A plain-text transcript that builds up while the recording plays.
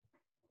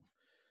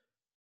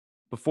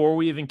Before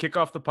we even kick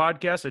off the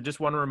podcast, I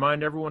just want to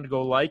remind everyone to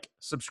go like,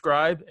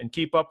 subscribe, and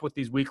keep up with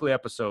these weekly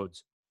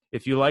episodes.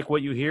 If you like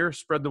what you hear,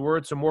 spread the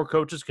word so more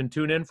coaches can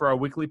tune in for our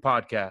weekly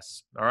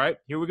podcasts. All right,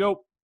 here we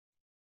go.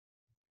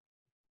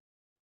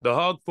 The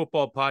Hog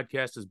Football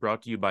Podcast is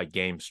brought to you by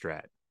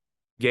GameStrat.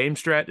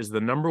 GameStrat is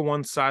the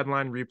 #1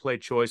 sideline replay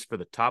choice for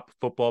the top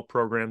football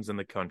programs in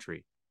the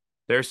country.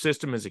 Their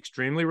system is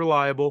extremely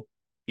reliable,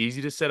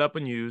 easy to set up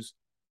and use,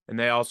 and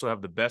they also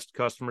have the best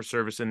customer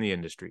service in the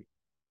industry.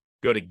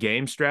 Go to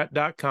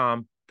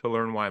GameStrat.com to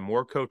learn why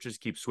more coaches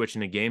keep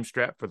switching to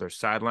GameStrat for their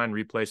sideline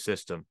replay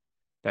system.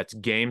 That's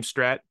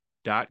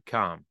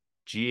GameStrat.com.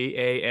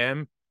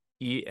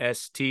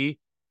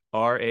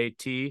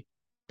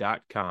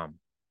 GameStrat.com.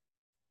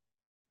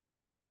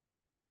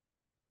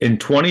 In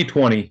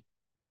 2020,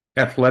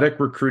 Athletic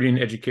Recruiting,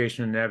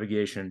 Education, and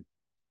Navigation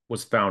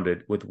was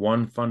founded with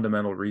one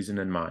fundamental reason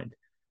in mind: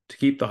 to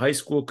keep the high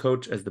school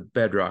coach as the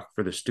bedrock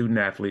for the student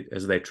athlete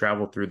as they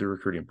travel through the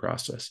recruiting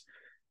process.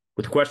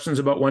 With questions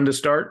about when to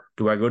start,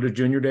 do I go to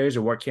junior days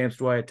or what camps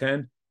do I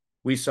attend?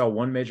 We saw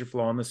one major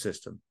flaw in the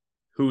system: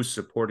 who's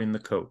supporting the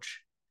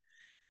coach?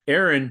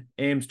 Aaron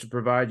aims to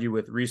provide you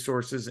with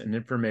resources and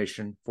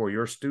information for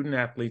your student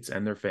athletes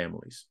and their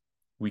families.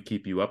 We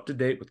keep you up to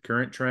date with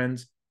current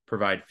trends,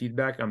 provide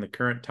feedback on the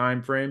current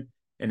time frame,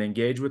 and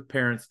engage with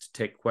parents to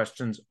take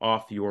questions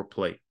off your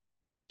plate.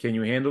 Can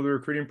you handle the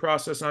recruiting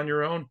process on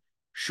your own?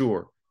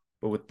 Sure,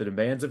 but with the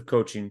demands of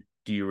coaching,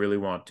 do you really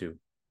want to?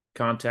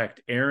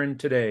 Contact Aaron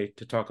today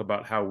to talk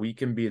about how we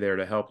can be there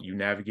to help you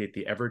navigate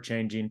the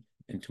ever-changing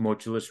and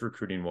tumultuous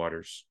recruiting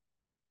waters.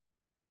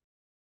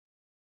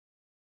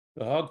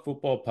 The Hog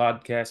Football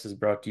Podcast is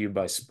brought to you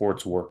by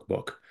Sports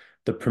Workbook,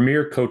 the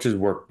premier coach's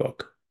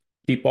workbook.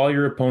 Keep all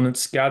your opponent's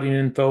scouting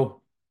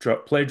info,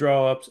 play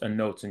draw-ups, and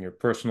notes in your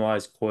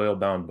personalized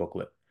coil-bound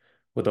booklet.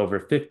 With over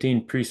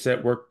 15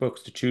 preset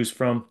workbooks to choose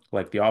from,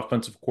 like the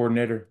offensive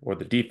coordinator or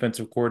the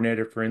defensive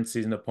coordinator for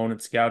in-season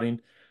opponent scouting,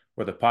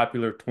 or the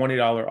popular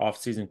 $20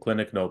 off-season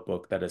clinic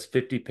notebook that has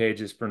 50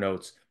 pages for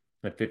notes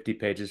and 50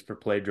 pages for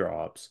play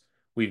draw-ups,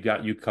 we've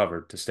got you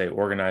covered to stay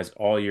organized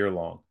all year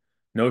long.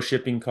 No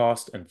shipping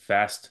cost and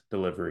fast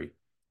delivery.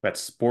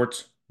 That's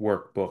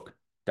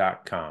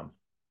sportsworkbook.com.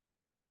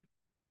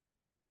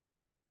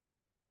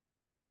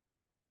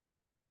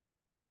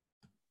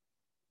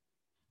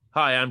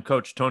 Hi, I'm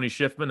Coach Tony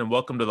Schiffman, and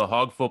welcome to the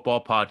Hog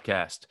Football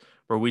Podcast,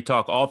 where we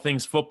talk all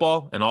things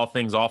football and all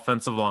things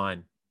offensive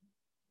line.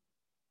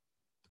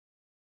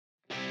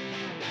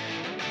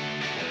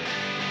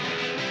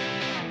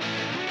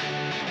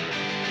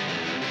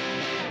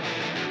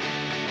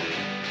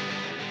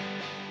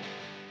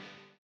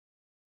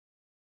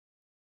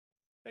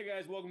 Hey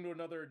guys, welcome to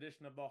another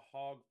edition of the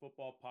Hog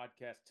Football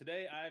Podcast.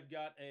 Today I've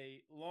got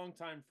a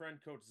longtime friend,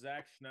 Coach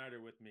Zach Schneider,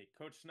 with me.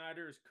 Coach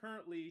Schneider is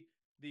currently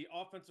the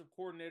offensive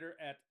coordinator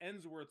at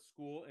Ensworth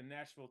School in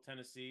Nashville,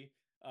 Tennessee.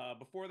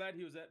 Before that,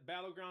 he was at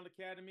Battleground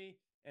Academy,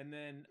 and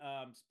then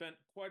spent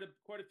quite a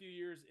few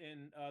years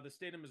in the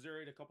state of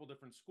Missouri at a couple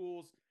different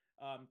schools.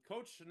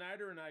 Coach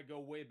Schneider and I go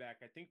way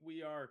back. I think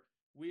we are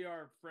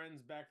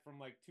friends back from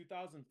like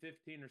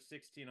 2015 or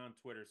 16 on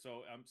Twitter.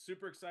 So I'm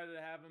super excited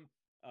to have him.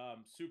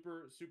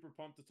 Super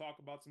pumped to talk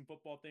about some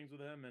football things with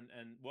him,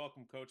 and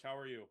welcome, Coach. How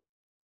are you?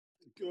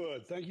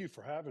 Good. Thank you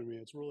for having me.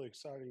 It's really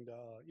exciting to,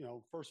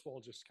 first of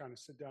all, just kind of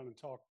sit down and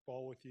talk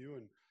ball with you,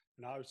 and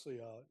obviously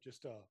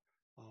just a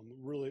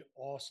really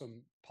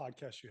awesome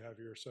podcast you have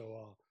here.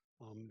 So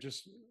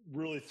just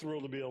really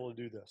thrilled to be able to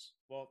do this.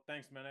 Well,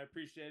 thanks, man. I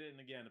appreciate it,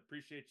 and again,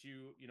 appreciate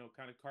you,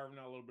 kind of carving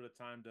out a little bit of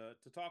time to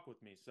talk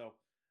with me. So,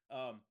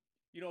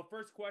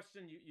 first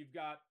question, you've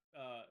got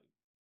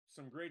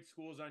some great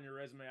schools on your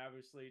resume,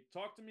 obviously.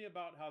 Talk to me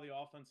about how the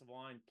offensive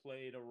line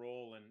played a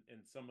role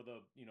in some of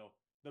the,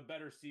 the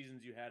better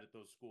seasons you had at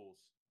those schools.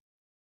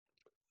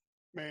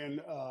 Man,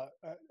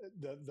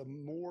 the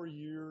more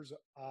years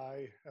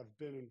I have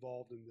been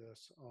involved in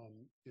this,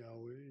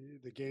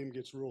 the game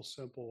gets real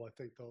simple. I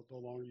think the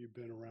longer you've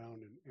been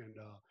around, and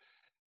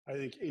I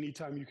think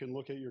anytime you can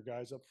look at your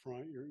guys up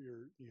front,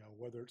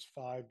 whether it's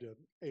 5 to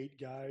 8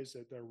 guys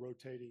that they're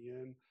rotating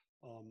in,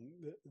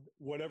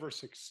 whatever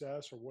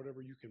success or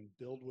whatever you can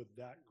build with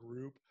that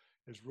group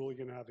is really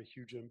going to have a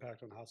huge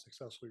impact on how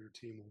successful your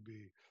team will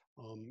be.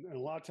 And a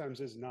lot of times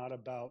it's not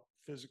about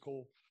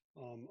physical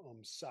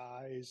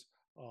size.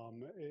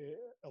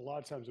 A lot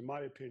of times, in my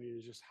opinion,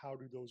 is just how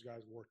do those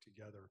guys work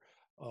together.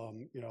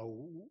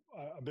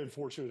 I've been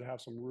fortunate to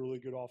have some really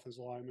good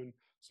offensive linemen,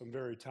 some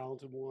very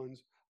talented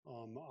ones.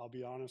 I'll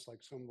be honest,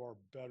 like some of our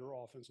better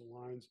offensive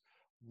lines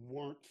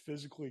weren't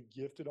physically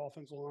gifted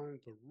offensive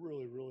lines, but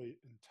really, really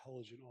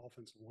intelligent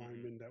offensive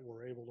linemen that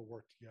were able to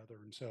work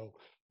together. And so,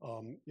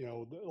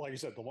 like I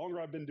said, the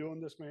longer I've been doing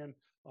this, man,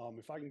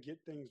 if I can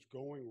get things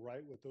going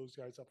right with those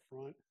guys up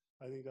front,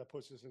 I think that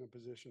puts us in a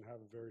position to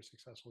have a very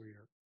successful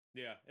year.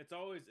 Yeah, it's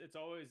always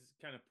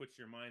kind of puts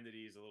your mind at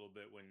ease a little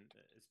bit when,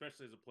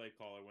 especially as a play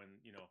caller,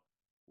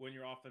 when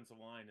your offensive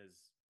line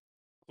is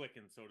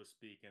clicking, so to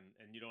speak,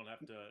 and you don't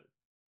have to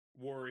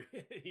worry.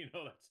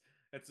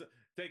 It's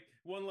take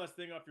one less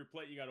thing off your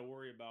plate you got to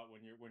worry about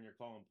when you're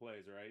calling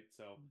plays, right?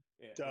 So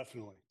yeah,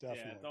 Definitely, yeah,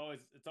 definitely.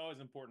 it's always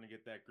important to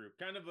get that group.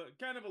 Kind of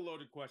a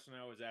loaded question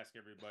I always ask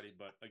everybody,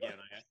 but again,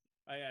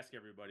 I ask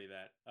everybody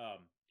that.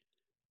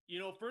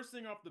 First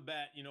thing off the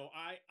bat,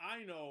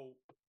 I know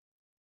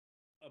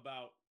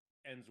about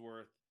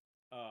Ensworth.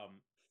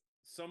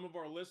 Some of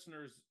our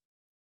listeners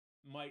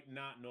might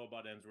not know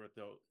about Ensworth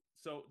though.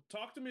 So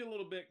talk to me a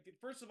little bit.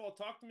 First of all,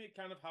 talk to me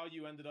kind of how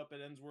you ended up at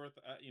Ensworth,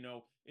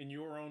 in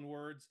your own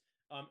words,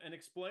 and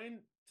explain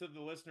to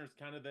the listeners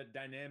kind of the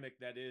dynamic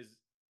that is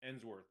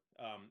Ensworth,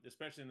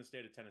 especially in the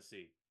state of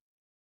Tennessee.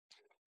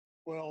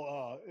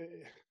 Well,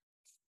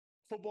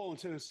 football in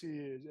Tennessee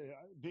is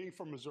being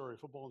from Missouri.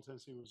 Football in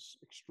Tennessee was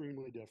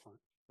extremely different.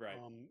 Right,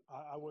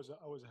 I was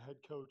a head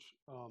coach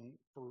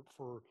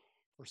for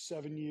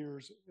 7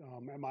 years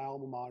at my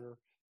alma mater.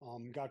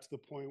 Got to the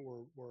point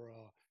where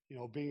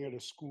being at a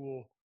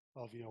school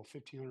of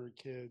 1,500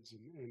 kids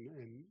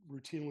and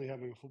routinely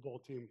having a football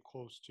team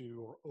close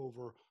to or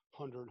over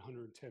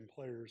 100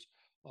 players,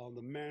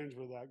 the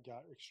management of that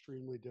got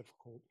extremely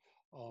difficult.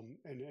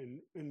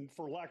 And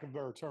for lack of a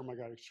better term, I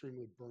got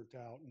extremely burnt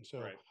out. And so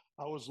right,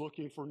 I was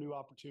looking for new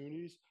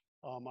opportunities.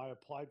 I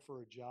applied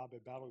for a job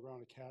at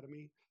Battleground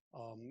Academy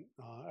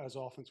as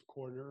offensive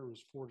coordinator. I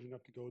was fortunate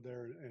enough to go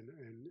there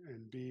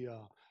and be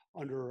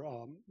under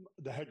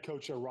the head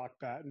coach at Rock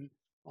Batten,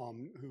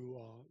 who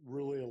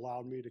really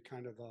allowed me to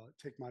kind of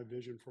take my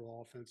vision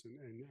for offense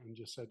and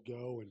just said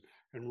go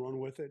and run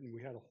with it. And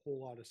we had a whole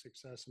lot of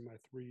success in my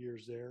 3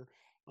 years there.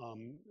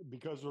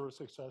 Because of our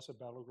success at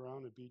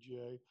Battleground at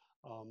BGA,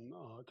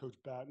 Coach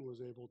Batten was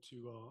able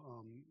to.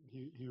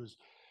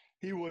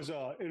 He was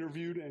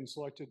interviewed and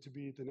selected to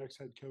be the next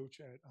head coach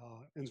at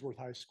Ensworth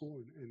High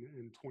School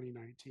in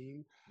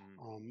 2019.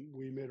 mm,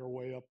 We made our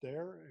way up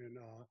there and,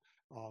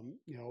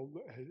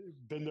 had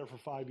been there for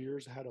 5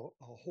 years, had a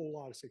whole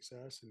lot of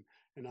success.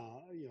 And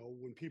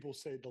when people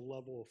say the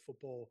level of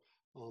football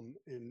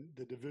in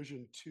the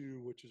Division II,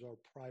 which is our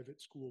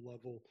private school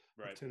level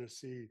of right,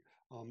 Tennessee,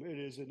 it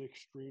is an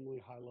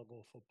extremely high level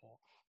of football.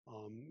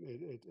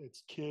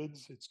 It's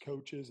kids, it's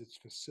coaches, it's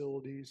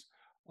facilities.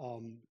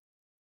 Um,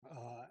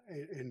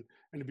 and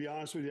to be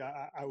honest with you,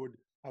 I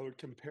would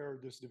compare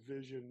this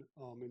division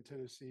in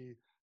Tennessee.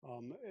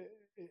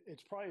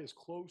 It's probably as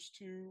close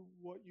to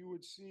what you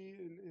would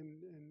see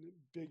in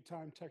big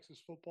time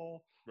Texas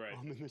football right,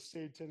 in the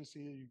state of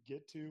Tennessee that you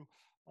get to.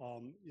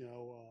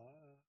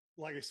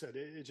 Like I said,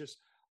 it just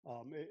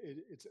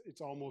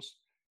it's almost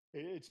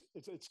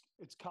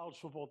it's college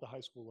football at the high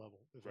school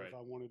level. If right.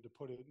 I wanted to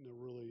put it in a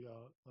really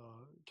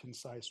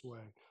concise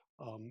way.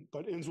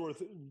 But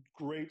Innsworth,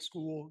 great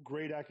school,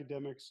 great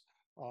academics,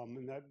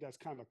 and that's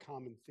kind of a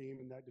common theme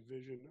in that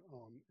division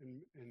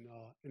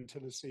in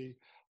Tennessee,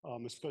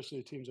 especially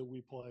the teams that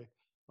we play.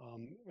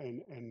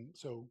 And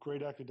so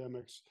great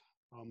academics,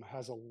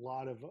 has a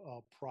lot of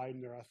pride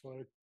in their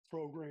athletic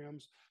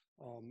programs,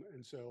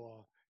 and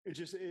so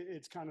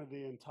it's kind of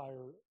the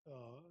entire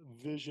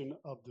vision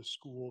of the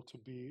school to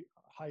be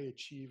high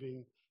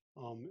achieving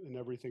in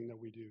everything that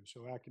we do.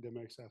 So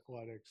academics,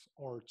 athletics,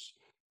 arts,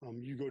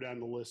 you go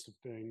down the list of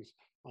things.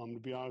 To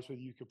be honest with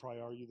you, you could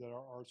probably argue that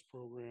our arts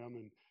program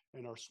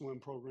and our swim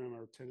program,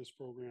 our tennis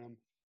program,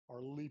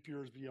 are leap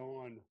years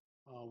beyond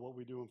what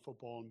we do in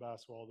football and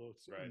basketball,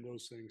 Right.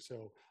 those things.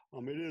 So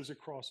it is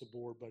across the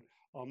board, but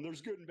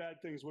there's good and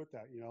bad things with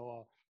that.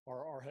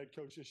 Our head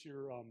coach this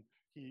year,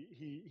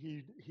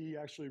 he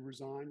actually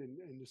resigned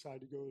and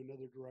decided to go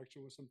another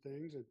direction with some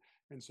things,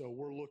 and so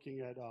we're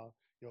looking at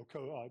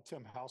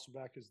Tim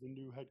Hasselback is the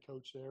new head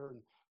coach there,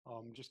 and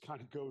just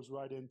kind of goes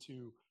right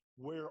into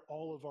where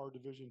all of our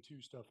Division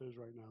II stuff is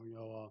right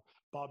now.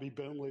 Bobby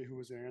Bentley, who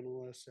was an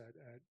analyst at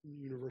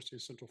University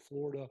of Central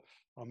Florida,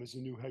 is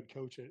the new head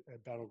coach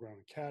at Battleground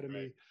Right.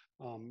 Academy.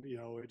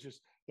 It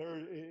just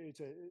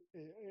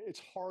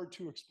it's hard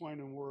to explain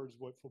in words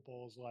what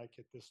football is like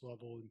at this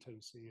level in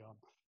Tennessee.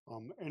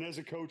 And as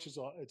a coach,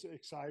 it's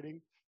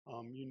exciting.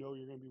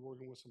 You're going to be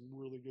working with some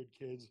really good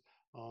kids,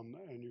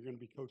 and you're going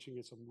to be coaching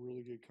at some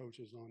really good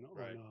coaches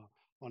Right.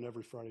 on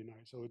every Friday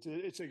night. So it's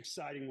an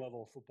exciting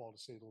level of football to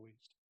say the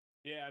least.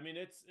 Yeah, I mean,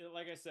 it's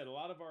like I said, a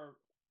lot of our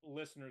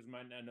listeners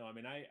might not know. I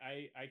mean,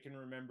 I can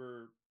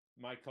remember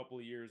my couple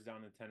of years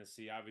down in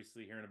Tennessee,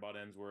 obviously hearing about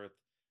Ensworth.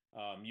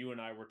 You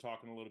and I were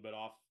talking a little bit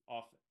off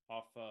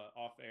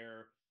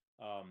air.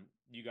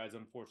 You guys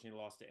unfortunately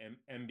lost to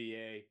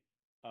NBA.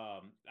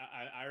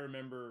 I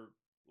remember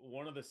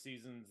one of the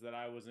seasons that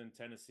I was in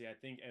Tennessee. I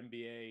think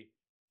NBA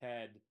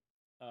had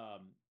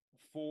um,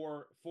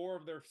 four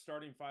of their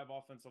starting five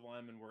offensive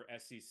linemen were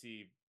SEC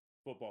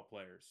football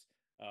players.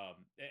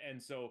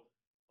 And so,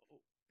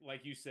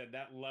 like you said,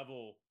 that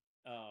level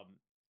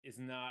is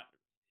not.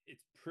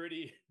 It's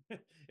pretty.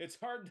 It's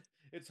hard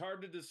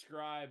to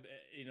describe.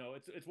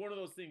 It's one of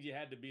those things you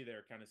had to be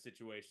there kind of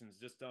situations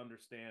just to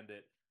understand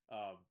it.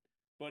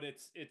 But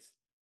it's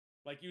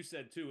like you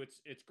said too.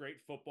 It's great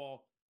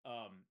football.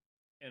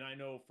 And I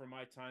know from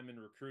my time in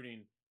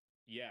recruiting,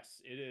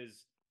 yes, it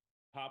is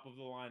top of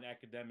the line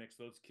academics.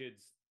 Those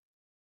kids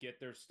get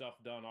their stuff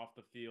done off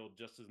the field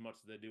just as much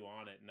as they do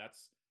on it. And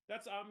that's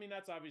I mean,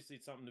 that's obviously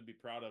something to be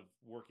proud of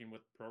working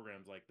with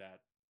programs like that.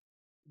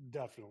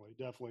 Definitely,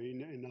 definitely.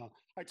 And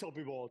I tell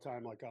people all the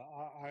time, like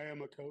I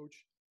am a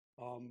coach,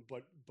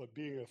 but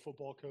being a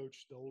football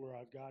coach, the older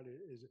I've got,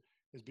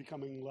 is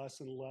becoming less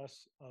and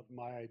less of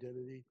my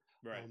identity.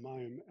 Right.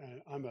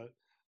 I'm a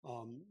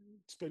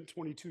spent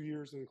 22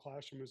 years in the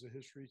classroom as a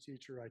history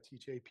teacher. I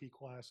teach AP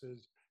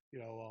classes.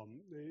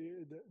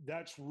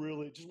 That's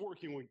really just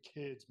working with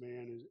kids,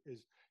 man,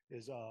 is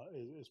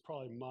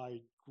probably my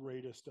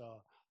greatest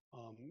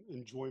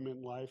enjoyment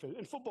in life,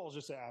 and football is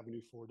just an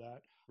avenue for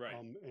that. Right.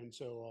 And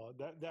so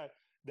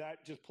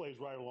that just plays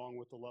right along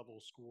with the level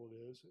of school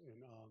it is,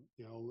 and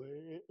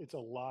it's a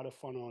lot of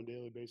fun on a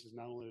daily basis,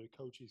 not only to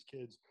coach these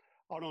kids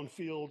out on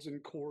fields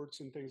and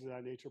courts and things of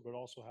that nature, but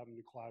also having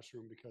the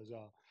classroom because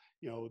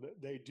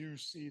they do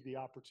see the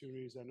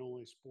opportunities that not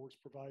only sports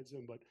provides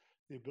them, but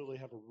the ability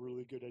to have a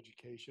really good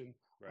education.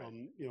 Right.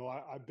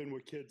 I've been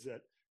with kids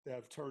that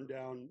have turned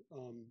down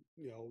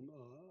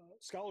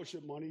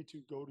scholarship money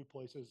to go to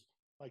places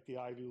like the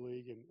Ivy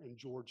League and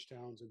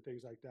Georgetowns and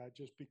things like that,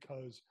 just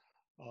because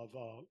of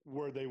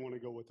where they want to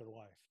go with their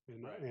life.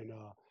 Right. And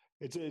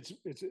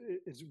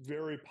it's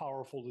very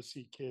powerful to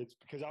see kids,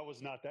 because I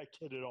was not that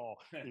kid at all.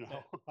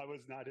 I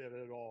was not it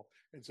at all.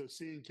 And so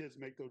seeing kids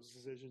make those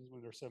decisions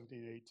when they're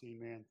 17, 18,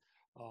 man,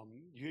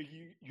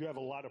 you have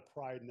a lot of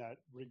pride in that,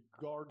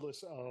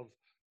 regardless of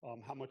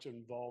how much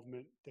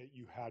involvement that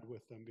you had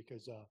with them,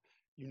 because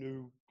you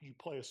knew you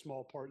play a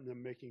small part in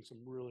them making some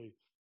really,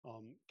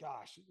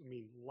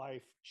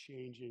 life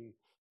changing,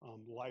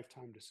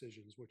 lifetime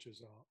decisions, which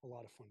is a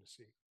lot of fun to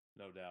see.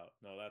 No doubt.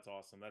 No, that's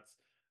awesome. That's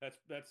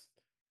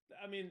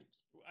I mean,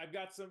 I've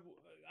got some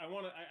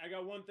I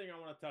got one thing I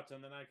want to touch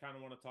on, then I kind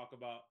of want to talk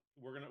about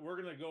we're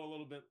gonna go a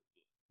little bit,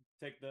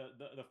 take the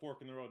fork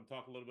in the road and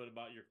talk a little bit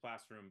about your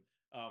classroom.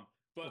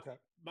 But Okay.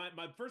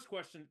 my first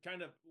question,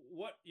 kind of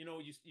what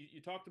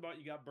you talked about,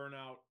 you got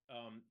burnout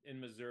in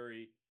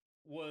Missouri.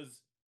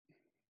 Was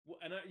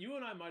and you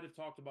and I might have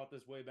talked about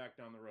this way back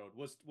down the road.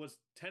 Was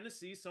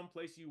Tennessee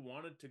someplace you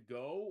wanted to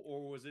go,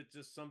 or was it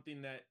just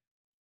something that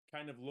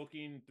kind of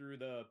looking through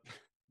the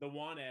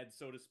want ad,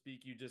 so to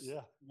speak, you just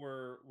Yeah.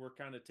 were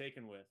kind of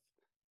taken with?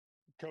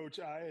 Coach,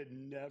 I had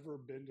never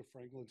been to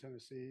Franklin,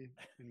 Tennessee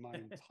in my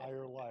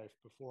entire life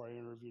before I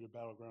interviewed at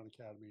Battleground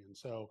Academy. And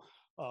so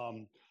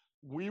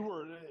we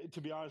were,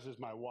 to be honest, as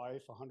my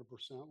wife,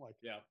 100%, like,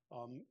 Yeah.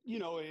 and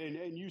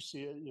you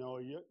see it,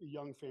 a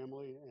young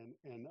family,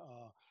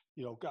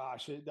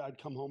 gosh, I'd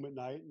come home at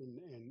night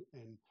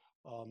and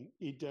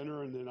eat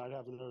dinner, and then I'd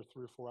have another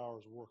 3 or 4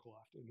 hours of work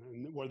left.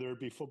 And whether it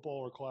be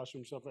football or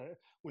classroom stuff,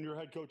 when your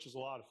head coach is a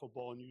lot of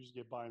football, and you just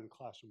get by in the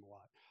classroom a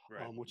lot,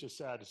 Right. which is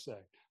sad to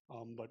say,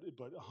 but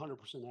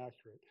 100%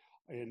 accurate.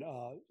 And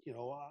I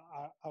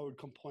would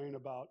complain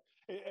about,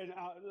 and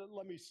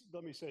let me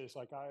say this: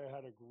 like, I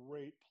had a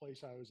great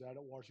place I was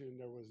at Washington.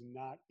 There was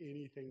not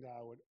anything that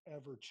I would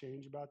ever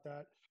change about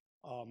that.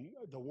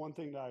 The one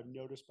thing that I've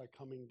noticed by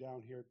coming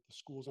down here at the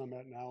schools I'm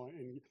at now,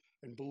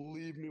 and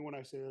believe me when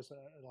I say this,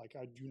 like,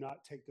 I do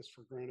not take this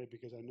for granted,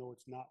 because I know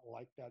it's not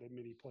like that in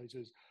many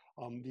places.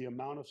 The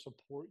amount of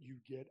support you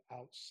get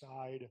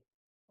outside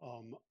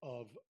um,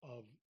 of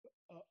of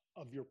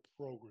of your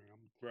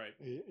program Right.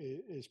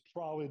 is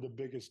probably the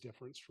biggest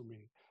difference for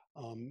me.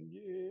 Um,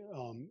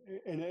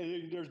 and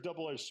there's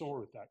double-edged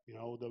sword with that.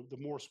 The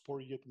more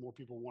support you get, the more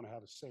people want to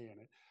have a say in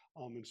it.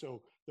 And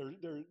so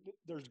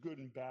there's good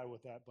and bad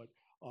with that. But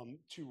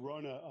to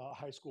run a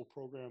high school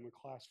program, a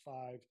class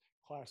 5,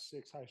 class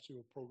 6 high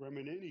school program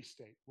in any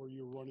state where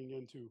you're running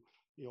into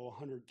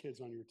 100 kids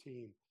on your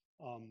team,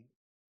 um,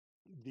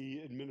 the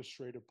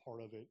administrative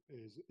part of it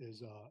is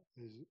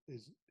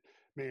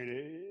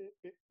man,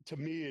 to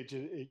me,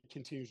 it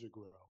continues to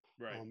grow.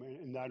 Right.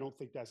 And I don't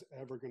think that's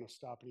ever going to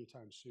stop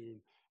anytime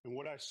soon. And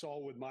what I saw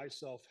with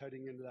myself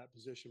heading into that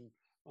position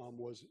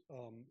was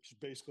just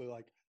basically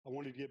like, I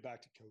wanted to get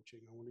back to coaching.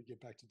 I wanted to get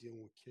back to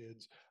dealing with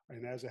kids.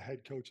 And as a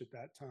head coach at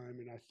that time,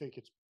 and I think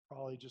it's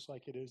probably just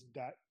like it is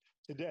that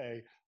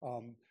today,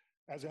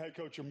 as a head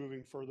coach, you're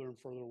moving further and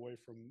further away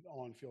from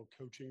on-field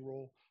coaching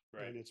role,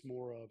 Right. and it's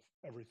more of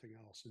everything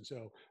else. And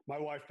so my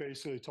wife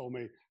basically told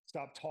me,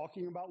 stop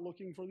talking about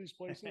looking for these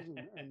places,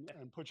 and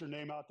put your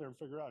name out there and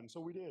figure it out. And so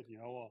we did.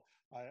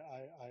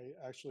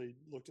 I actually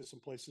looked at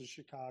some places in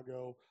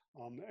Chicago,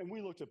 and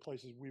we looked at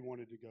places we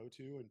wanted to go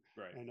to. And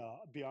Right. and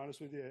be honest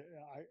with you,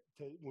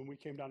 when we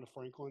came down to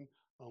Franklin,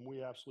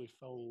 we absolutely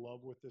fell in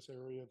love with this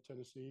area of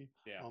Tennessee,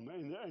 Yeah.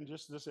 and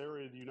just this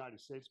area of the United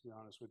States. To be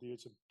honest with you,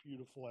 it's a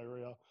beautiful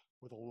area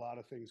with a lot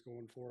of things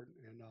going for it,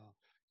 and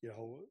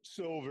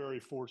so very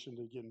fortunate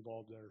to get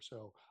involved there.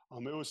 So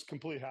it was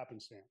complete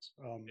happenstance.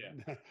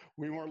 Yeah.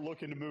 We weren't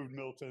looking to move to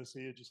Middle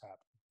Tennessee; it just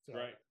happened. So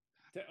Right.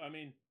 I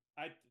mean,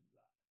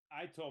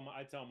 I tell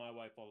my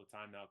wife all the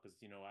time now, because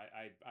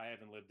I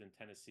haven't lived in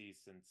Tennessee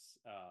since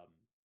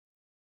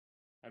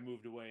I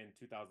moved away in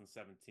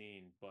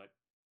 2017, but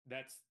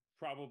that's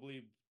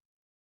probably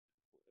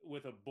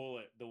with a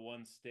bullet the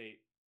one state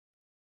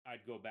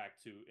I'd go back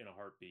to in a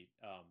heartbeat.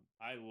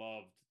 I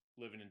loved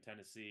living in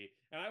Tennessee,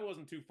 and I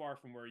wasn't too far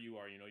from where you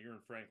are. You know, you're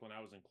in Franklin,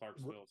 I was in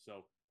Clarksville,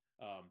 so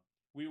um,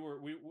 we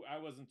I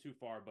wasn't too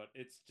far, but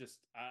it's just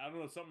I don't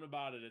know, something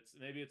about it. It's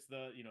maybe it's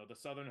the the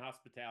Southern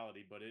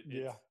hospitality, but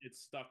Yeah. it's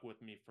stuck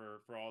with me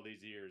for all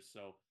these years.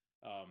 So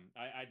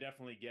I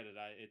definitely get it.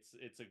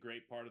 It's a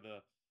great part of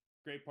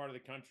the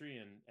country,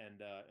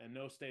 and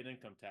no state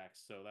income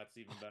tax, so that's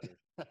even better.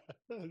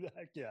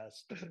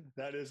 Yes,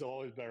 that is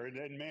always better.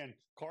 And man,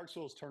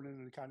 Clarksville's turning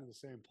into kind of the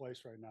same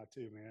place right now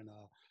too, man.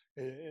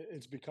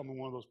 It's becoming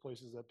one of those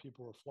places that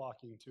people are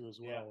flocking to as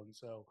Yeah. well. And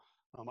so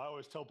I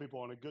always tell people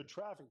on a good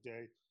traffic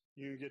day,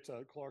 you can get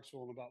to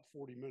Clarksville in about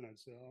 40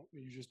 minutes.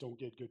 You just don't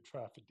get good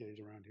traffic days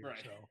around here.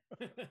 Right. So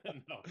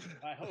No,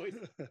 I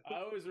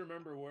always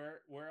remember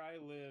where I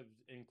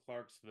lived in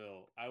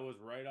Clarksville. I was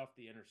right off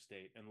the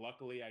interstate, and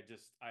luckily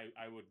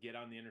I would get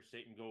on the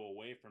interstate and go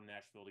away from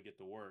Nashville to get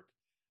to work.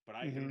 But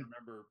I can Mhm.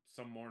 remember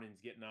some mornings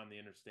getting on the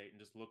interstate and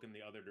just looking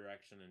the other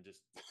direction and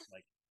just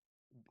like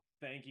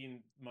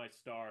thanking my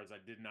stars I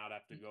did not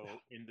have to go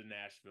into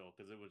Nashville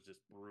because it was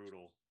just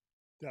brutal.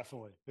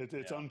 Definitely,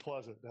 it's Yeah,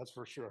 unpleasant, that's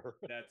for sure.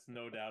 that's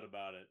no doubt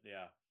about it.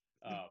 Yeah.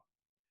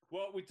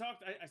 Well, we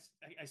talked.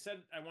 I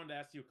said I wanted to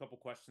ask you a couple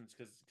questions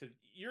because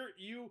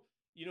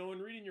you know, in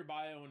reading your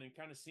bio and in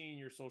kind of seeing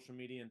your social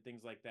media and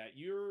things like that,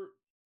 you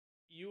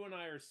and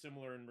I are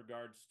similar in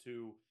regards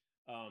to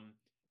um,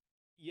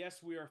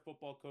 yes, we are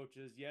football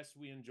coaches. Yes,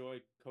 we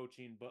enjoy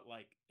coaching, but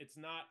like it's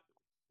not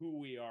who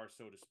we are,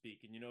 so to speak.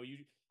 And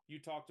you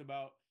talked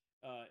about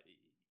uh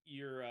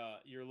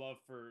your love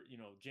for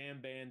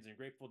jam bands and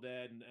Grateful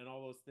Dead and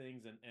all those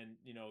things, and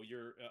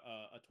you're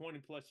a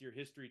 20+ year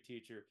history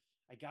teacher.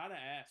 I gotta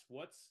ask,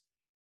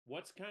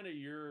 what's kind of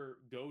your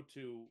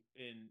go-to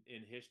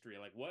in history?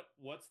 Like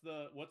what's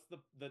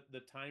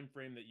the time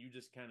frame that you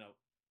just kind of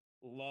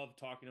love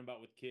talking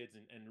about with kids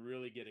and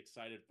really get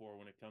excited for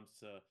when it comes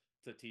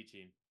to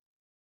teaching?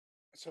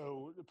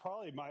 So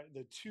probably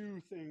the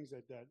two things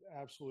that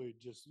absolutely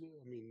just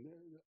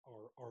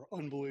are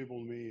unbelievable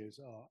to me is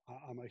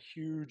I'm a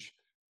huge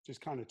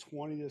just kind of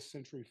 20th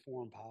century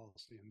foreign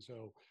policy, and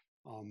so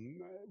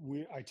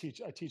we I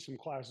teach some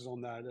classes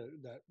on that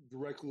that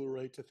directly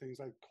relate to things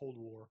like Cold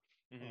War,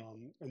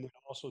 Hmm. and then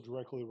also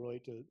directly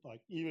relate to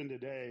like even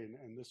today,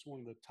 and this is one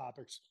of the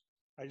topics.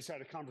 I just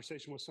had a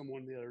conversation with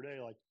someone the other day,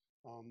 like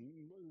um,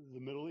 the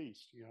Middle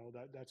East.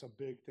 That's a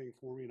big thing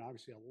for me, and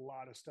obviously a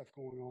lot of stuff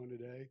going on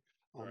today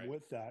Right.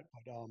 with that.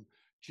 But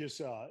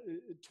just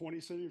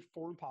 20th century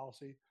foreign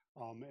policy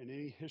and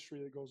any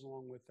history that goes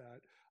along with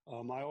that.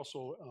 I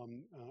also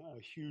a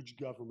huge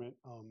government.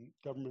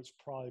 Government's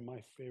probably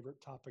my favorite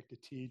topic to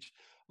teach.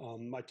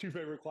 My two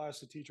favorite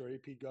classes to teach are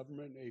AP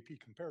Government and AP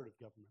Comparative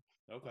Government,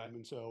 Okay.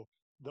 and so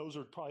those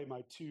are probably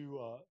my two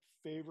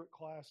favorite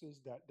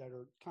classes that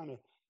are kind of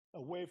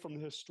away from the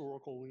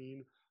historical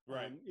lean.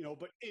 Right.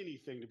 But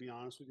anything to be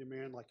honest with you,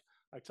 man, like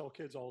I tell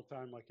kids all the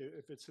time, like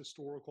if it's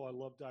historical, I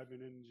love diving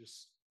in and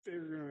just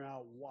figuring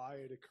out why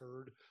it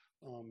occurred.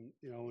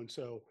 And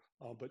so,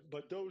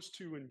 but those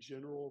two in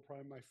general are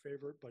probably my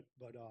favorite. But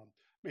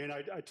man,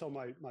 I tell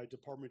my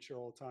department chair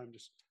all the time,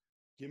 just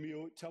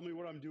tell me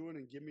what I'm doing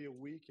and give me a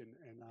week,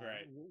 and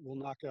Right. we'll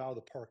knock it out of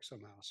the park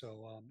somehow.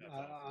 So That's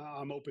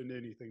awesome. I'm open to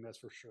anything, that's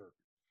for sure.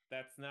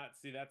 That's not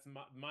see that's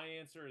my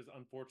answer is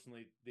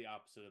unfortunately the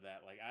opposite of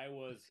that. Like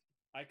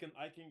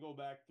I can go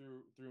back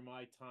through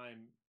my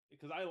time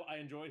because I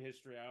enjoyed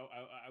history.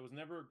 I was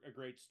never a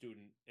great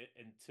student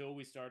until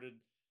we started,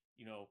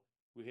 you know,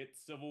 we hit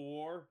Civil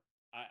War.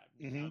 I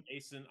Hmm.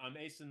 I'm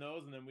acing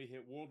those, and then we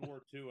hit World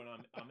War II, and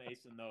I'm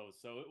acing those.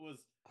 So it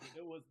was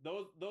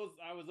those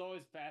I was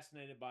always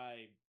fascinated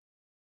by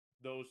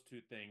those two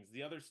things.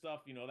 The other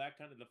stuff, that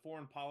kind of the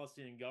foreign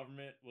policy and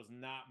government was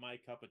not my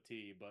cup of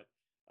tea, but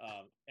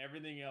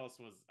everything else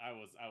I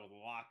was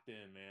locked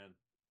in, man.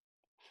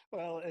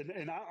 Well,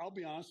 and I'll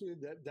be honest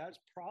with you, that's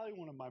probably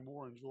one of my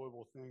more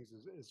enjoyable things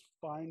is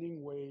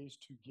finding ways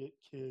to get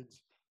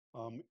kids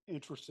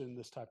interested in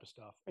this type of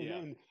stuff. And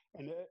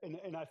Yeah, and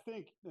and I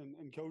think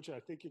and coach, I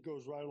think it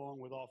goes right along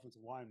with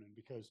offensive linemen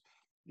because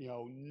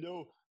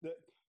no that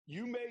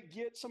you may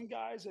get some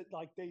guys that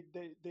like they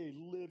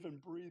live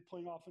and breathe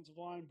playing offensive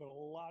line, but a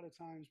lot of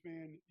times,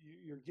 man,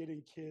 you're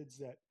getting kids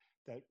that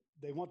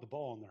they want the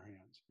ball in their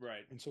hands.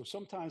 right, And so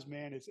sometimes,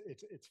 man,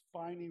 it's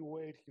finding a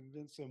way to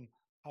convince them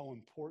how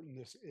important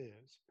this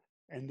is.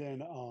 And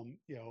then,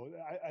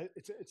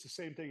 it's the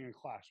same thing in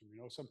classroom.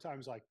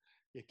 Sometimes like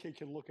a kid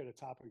can look at a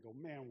topic and go,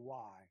 "Man,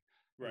 why?"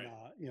 And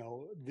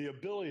right, the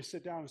ability to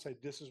sit down and say,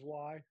 "This is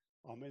why,"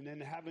 and then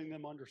having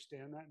them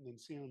understand that and then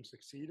seeing them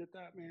succeed at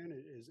that, man,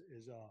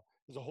 is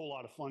a whole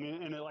lot of fun.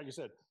 And like I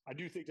said, I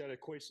do think that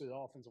equates to the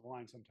offensive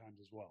line sometimes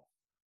as well.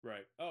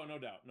 right. Oh, no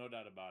doubt, no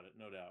doubt about it,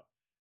 no doubt.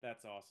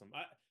 That's awesome.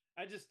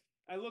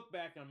 I look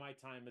back on my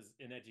time as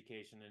in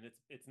education, and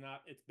it's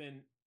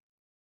been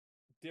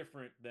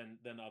different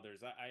than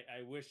others.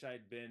 I wish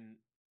I'd been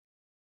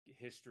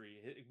history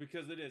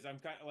because it is. I'm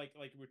kind of like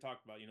we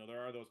talked about. There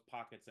are those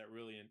pockets that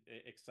really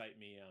excite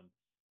me.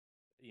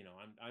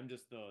 I'm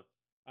just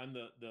I'm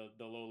the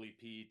lowly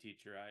PE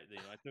teacher.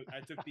 I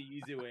took the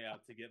easy way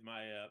out to get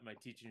my my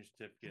teaching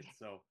certificate.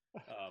 So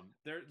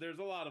there's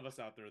a lot of us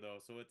out there though.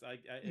 So it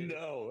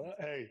No, happens.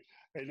 hey,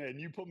 and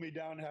you put me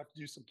down, have to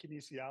do some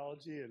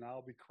kinesiology, and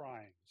I'll be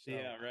crying. So,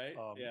 Yeah, right.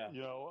 Yeah,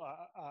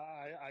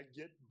 I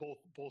get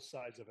both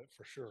sides of it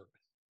for sure.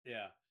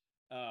 yeah.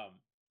 Um,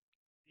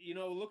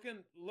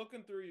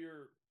 looking through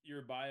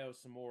your bio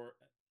some more,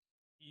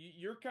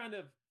 you're kind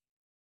of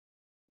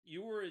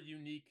you were a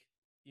unique,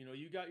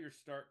 you got your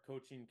start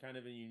coaching kind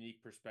of a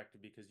unique perspective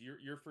because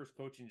your first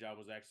coaching job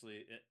was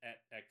actually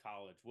at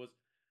college.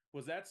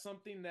 Was that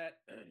something that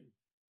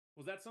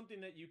was that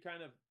something that you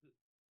kind of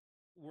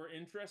were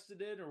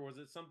interested in, or was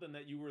it something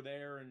that you were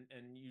there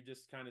and you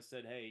just kind of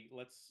said, hey,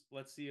 let's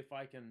see if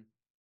I can,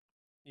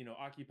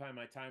 occupy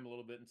my time a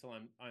little bit until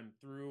I'm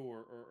through,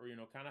 or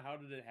kind of how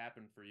did it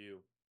happen for you?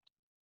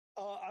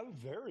 I'm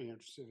very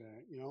interested in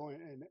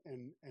it,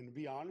 and to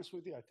be honest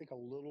with you, I think a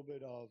little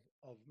bit of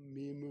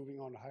me moving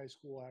on to high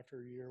school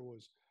after a year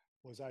was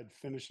I'd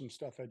finished some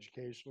stuff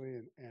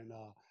educationally, and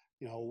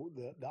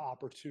the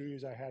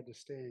opportunities I had to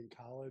stay in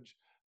college,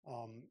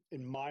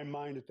 in my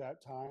mind at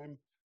that time,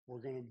 were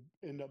going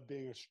to end up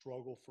being a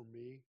struggle for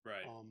me,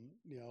 Right.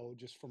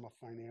 just from a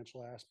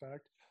financial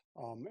aspect.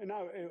 And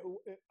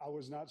I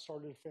was not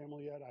started a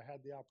family yet. I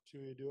had the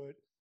opportunity to do it.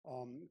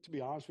 To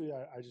be honest with you,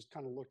 I just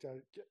kind of looked at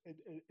it.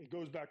 It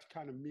goes back to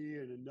kind of me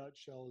in a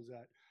nutshell is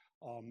that,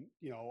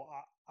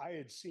 I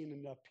had seen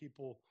enough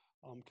people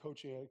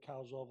coaching at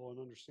college level and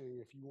understanding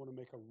if you want to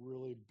make a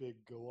really big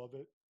go of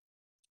it,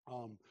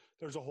 um,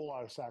 there's a whole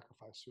lot of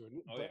sacrifice to it.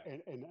 Oh But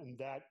yeah. and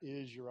that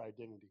is your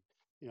identity,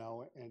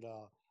 and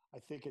I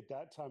think at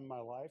that time in my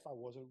life, I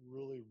wasn't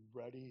really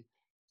ready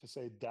to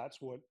say that's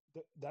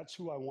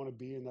who I want to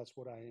be and that's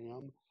what I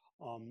am.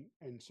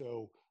 And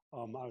so I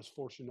was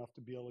fortunate enough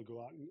to be able to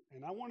go out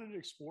and I wanted to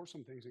explore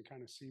some things and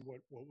kind of see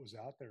what was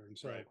out there. And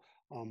so Right.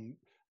 um,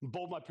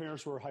 both my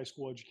parents were high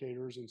school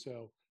educators, and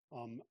so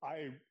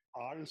I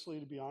honestly,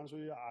 to be honest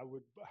with you,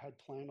 had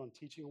planned on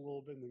teaching a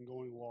little bit and then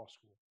going to law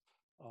school.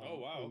 Oh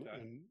wow. Okay.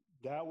 And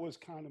that was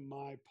kind of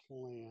my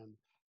plan.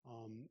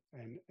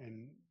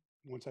 And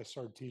once I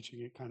started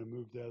teaching, it kind of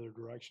moved the other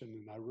direction,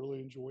 and I really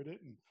enjoyed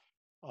it, and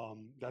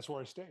that's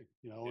where I stayed.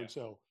 Yeah. And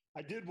so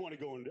I did want to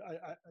go into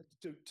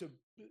to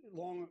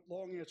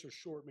long answer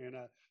short, man.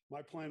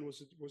 My plan was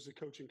to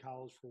coach in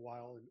college for a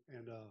while,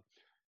 and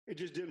it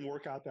just didn't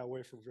work out that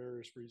way for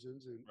various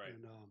reasons, Right.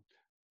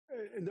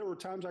 and there were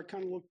times I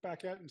kind of looked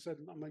back at it and said,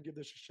 I'm going to give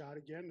this a shot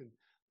again.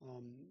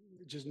 And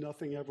just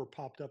nothing ever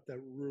popped up that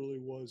really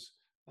was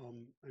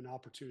an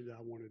opportunity that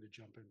I wanted to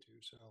jump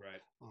into. So,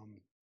 Right. um,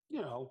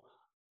 you know,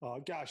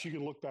 gosh, you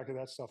can look back at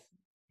that stuff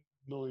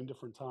a million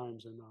different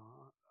times. And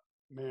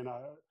man,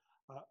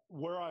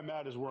 where I'm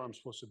at is where I'm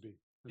supposed to be,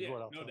 is Yeah,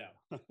 what I'll no tell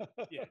doubt.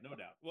 you. Yeah, no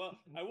doubt. Well,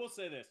 I will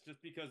say this,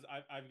 just because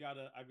I've got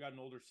an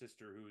older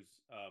sister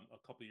who's a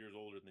couple years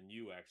older than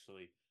you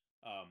actually.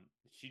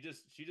 She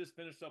just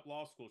finished up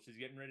law school. She's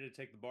getting ready to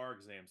take the bar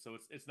exam. So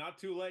it's not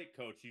too late,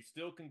 coach. You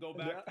still can go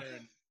back Yeah. there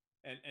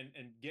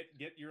and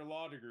get your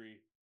law degree.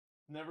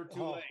 Never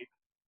too Oh, late.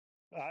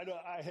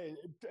 hey,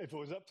 if it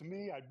was up to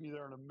me, I'd be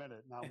there in a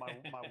minute. Now,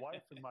 my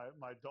wife and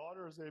my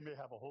daughters, they may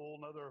have a whole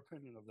nother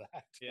opinion of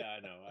that. Yeah, I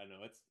know.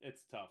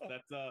 It's tough.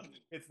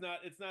 It's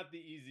not the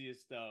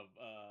easiest of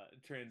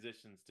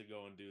transitions to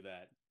go and do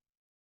that.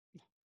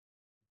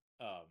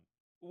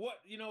 What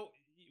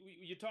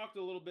you talked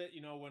a little bit,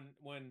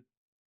 when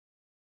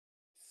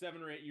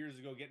 7 or 8 years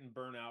ago, getting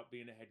burnout,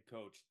 being a head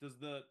coach. Does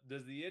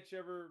the itch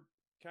ever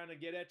kind of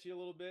get at you a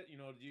little bit?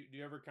 Do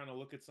you ever kind of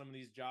look at some of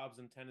these jobs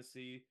in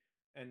Tennessee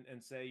and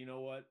say, you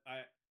know what,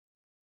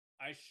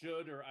 I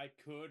should, or I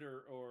could,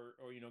 or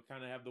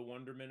kind of have the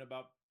wonderment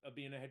about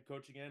being a head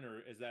coach again, or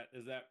is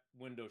that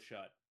window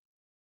shut?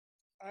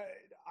 I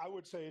I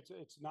would say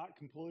it's not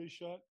completely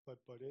shut, but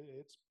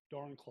it's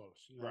darn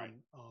close. Right.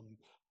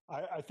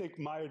 I think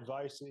my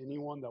advice to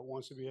anyone that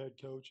wants to be a head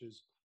coach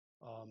is,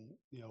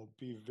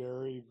 be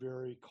very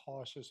very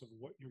cautious of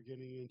what you're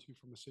getting into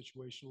from a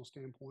situational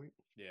standpoint.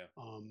 Yeah.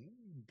 Um,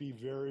 be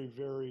very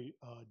very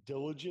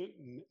diligent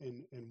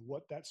in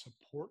what that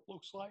support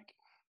looks like,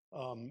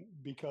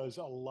 because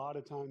a lot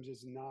of times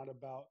it's not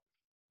about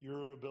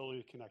your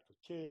ability to connect with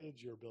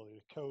kids, your ability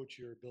to coach,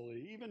 your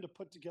ability even to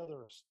put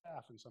together a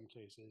staff in some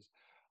cases.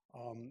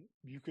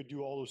 You could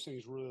do all those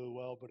things really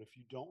well, but if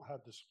you don't have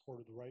the support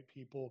of the right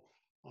people,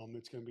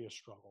 it's going to be a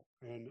struggle.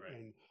 Right.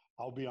 And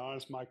I'll be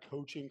honest, my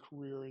coaching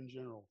career in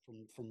general,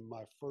 from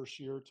my first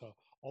year to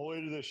all the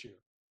way to this year,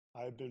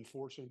 I've been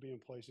fortunate to be in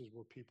places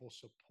where people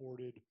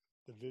supported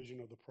the vision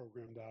of the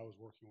program that I was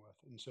working with.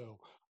 And so,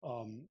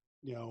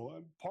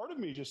 part of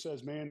me just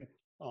says, man,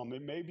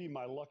 it may be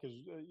my luck is,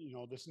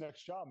 this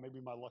next job, maybe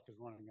my luck is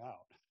running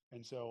out.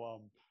 And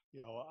so,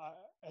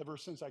 ever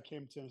since I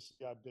came to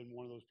Tennessee, I've been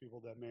one of those people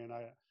that, man,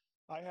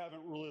 I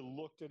haven't really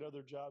looked at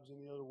other jobs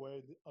any other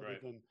way other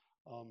Right. than,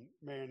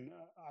 man,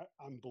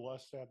 I'm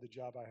blessed to have the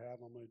job I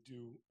have. I'm going to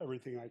do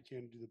everything I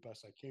can to do the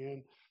best I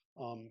can.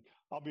 Um,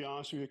 I'll be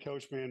honest with you,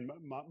 Coach, man,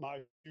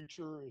 my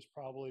future is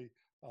probably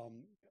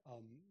um,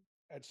 um,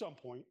 at some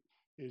point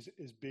is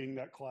being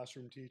that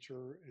classroom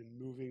teacher and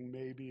moving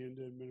maybe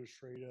into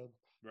administrative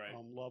Right.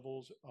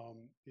 levels.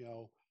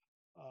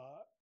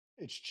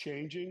 It's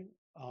changing.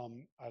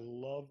 I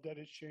love that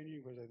it's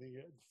changing because I think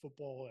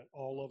football at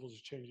all levels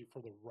is changing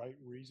for the right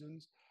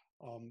reasons.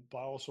 But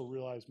I also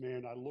realize,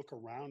 man, I look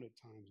around at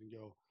times and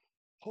go,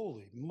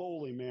 holy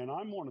moly, man,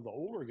 I'm one of the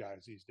older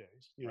guys these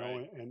days,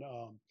 Right.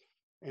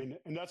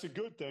 and that's a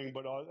good thing.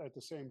 But at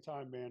the same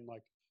time, man,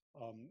 like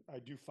I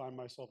do find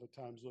myself at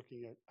times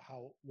looking at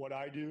what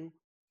I do,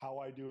 how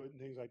I do it, and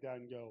things like that,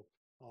 and go,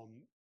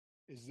 um,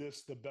 is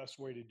this the best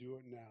way to do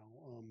it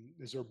now?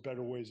 Is there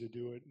better ways to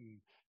do it?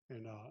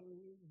 And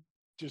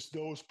just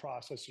those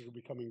processes are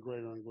becoming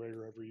greater and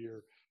greater every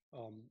year.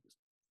 Um,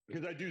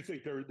 because I do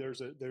think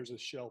there's a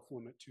shelf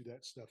limit to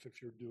that stuff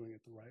if you're doing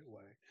it the right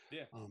way.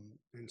 Yeah.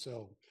 And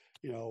so,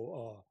 you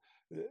know,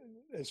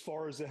 as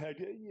far as the head,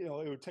 it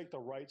would take the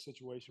right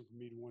situation for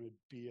me to want to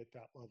be at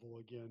that level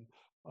again.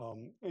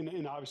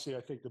 And obviously,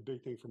 I think the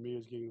big thing for me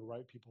is getting the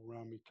right people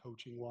around me,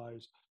 coaching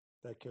wise,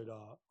 that could,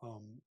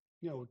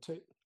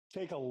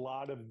 take a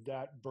lot of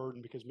that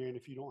burden. Because man,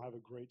 if you don't have a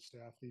great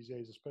staff these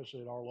days,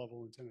 especially at our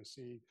level in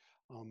Tennessee,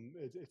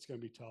 it's going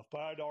to be tough.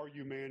 But I'd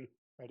argue, man,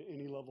 at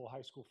any level of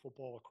high school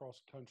football across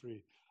the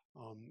country,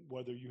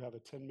 whether you have a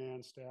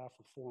 10-man staff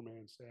or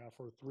 4-man staff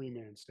or a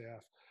 3-man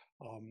staff,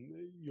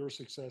 your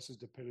success is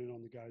dependent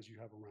on the guys you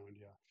have around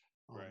you.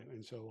 Right.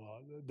 And so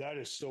that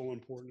is so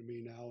important to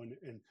me now.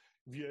 And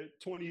if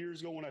 20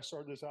 years ago when I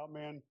started this out,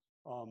 man,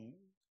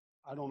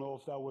 I don't know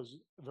if that was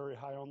very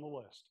high on the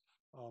list.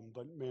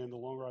 But man, the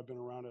longer I've been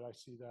around it, I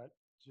see that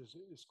just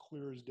as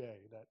clear as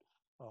day that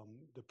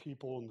the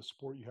people and the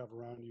sport you have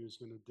around you is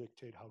going to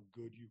dictate how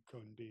good you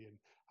can be and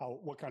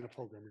what kind of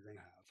program you're going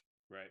to have.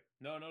 Right.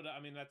 No, no.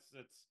 I mean, that's.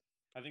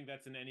 I think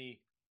that's in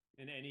any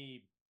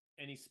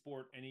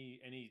sport,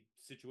 any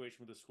situation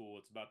with a school.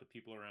 It's about the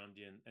people around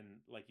you, and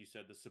like you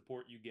said, the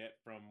support you get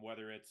from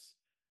whether it's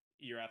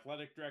your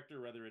athletic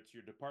director, whether it's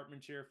your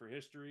department chair for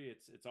history.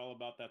 It's all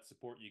about that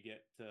support you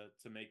get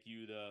to make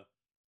you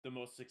the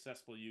most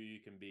successful you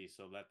can be.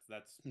 So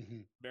that's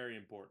Mm-hmm. very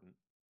important.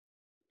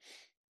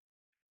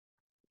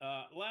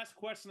 Last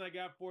question I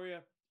got for you.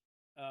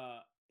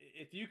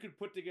 If you could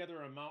put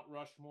together a Mount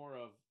Rushmore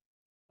of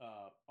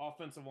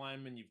offensive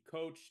linemen you've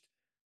coached,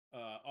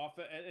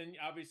 and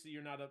obviously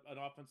you're not an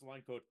offensive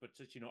line coach, but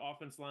just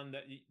offensive line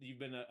that you've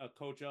been a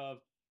coach of,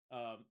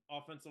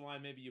 offensive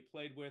line maybe you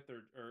played with,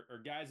 or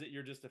guys that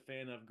you're just a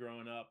fan of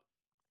growing up,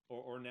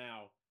 or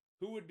now,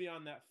 who would be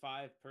on that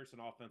 5-person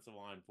offensive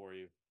line for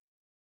you?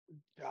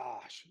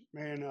 Gosh,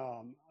 man,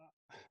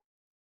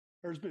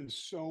 there's been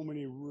so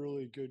many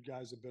really good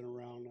guys that have been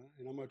around,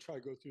 and I'm going to try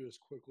to go through this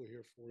quickly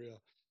here for you,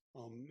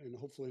 and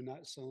hopefully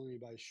not selling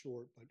anybody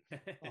short.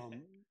 But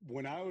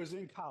when I was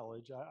in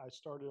college, I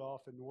started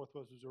off at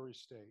Northwest Missouri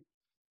State,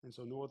 and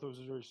so Northwest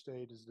Missouri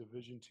State is a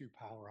Division II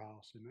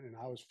powerhouse, and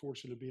I was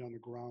fortunate to be on the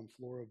ground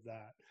floor of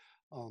that.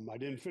 I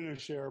didn't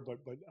finish there, but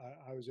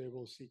I was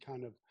able to see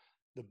kind of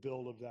the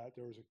build of that.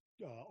 There was a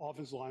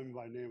offensive lineman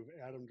by the name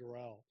of Adam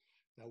Durrell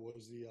that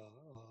was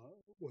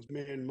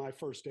man. My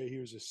first day, he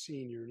was a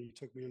senior, and he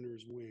took me under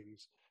his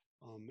wings,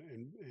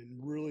 and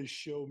really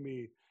showed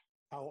me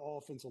how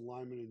offensive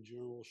linemen in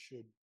general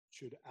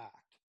should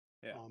act.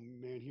 Yeah.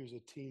 Man, he was a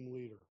team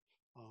leader.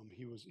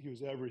 He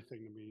was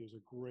everything to me. He was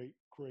a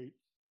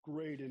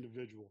great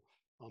individual.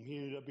 He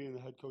ended up being the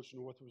head coach of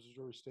Northwest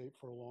Missouri State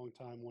for a long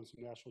time. Won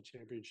some national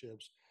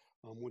championships.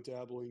 Went to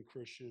Abilene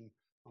Christian,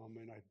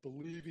 and I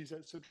believe he's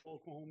at Central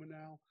Oklahoma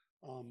now.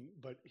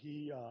 But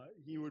he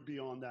would be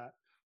on that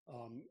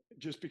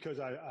just because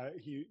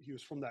he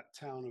was from that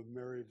town of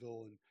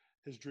Maryville, and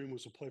his dream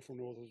was to play for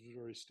Northwest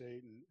Missouri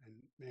State, and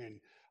man,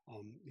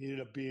 he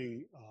ended up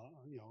being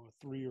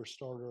a 3-year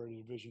starter in a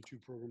Division II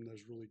program that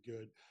was really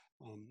good,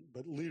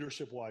 but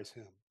leadership wise,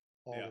 him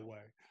all Yeah. the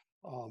way.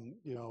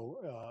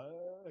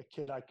 A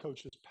kid I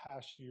coached this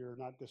past year,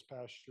 not this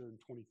past year in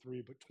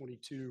 23, but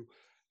 22,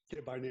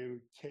 kid by the name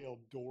of Caleb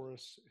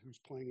Doris, who's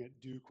playing at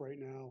Duke right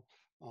now.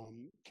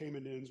 Came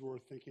into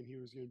Innsworth thinking he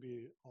was going to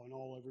be an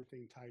all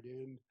everything tight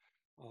end,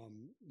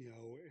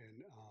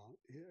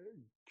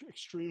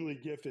 extremely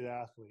gifted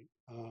athlete.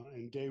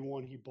 And day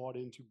one, he bought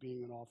into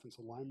being an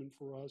offensive lineman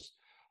for us.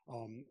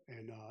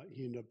 And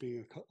he ended up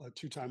being a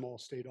 2-time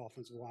All-State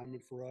offensive lineman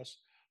for us.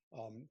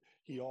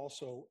 He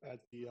also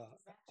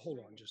hold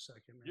on just a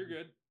second, man. You're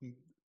good.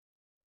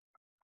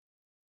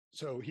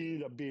 So he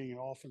ended up being an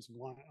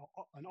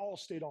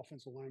all-state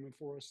offensive lineman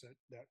for us.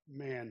 That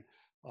man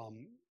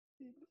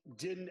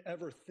didn't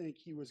ever think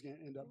he was going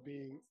to end up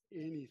being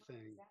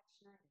anything.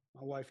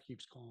 My wife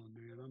keeps calling,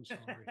 man. I'm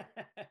sorry.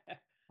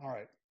 All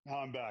right, now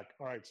I'm back.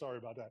 All right, sorry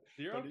about that.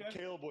 You're but okay.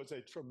 Caleb was a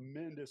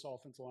tremendous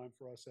offensive line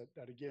for us.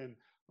 That again,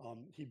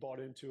 he bought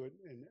into it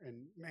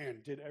and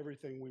man did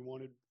everything we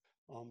wanted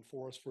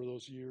for us for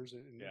those years.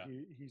 And Yeah.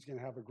 he's going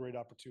to have a great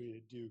opportunity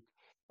at Duke.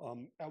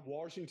 At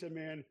Washington,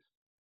 man.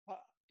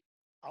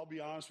 I'll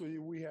be honest with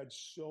you, we had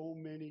so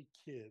many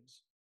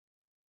kids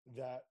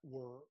that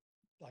were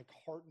like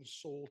heart and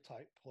soul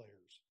type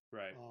players.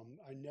 Right.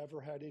 I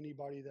never had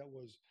anybody that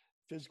was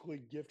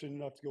physically gifted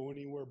enough to go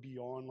anywhere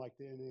beyond like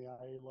the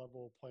NAIA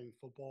level of playing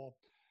football,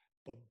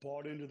 but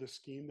bought into the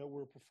scheme that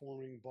we're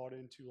performing, bought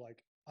into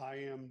like,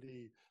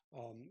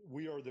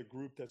 we are the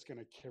group that's going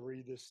to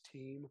carry this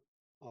team.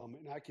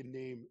 And I can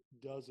name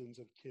dozens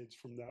of kids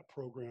from that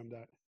program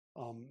that,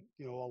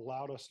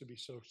 allowed us to be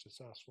so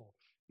successful.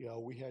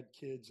 We had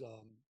kids,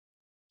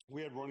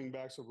 we had running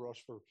backs that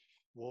rushed for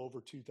well over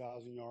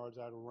 2,000 yards.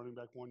 I had a running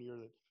back one year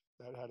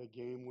that had a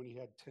game when he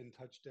had 10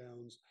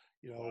 touchdowns,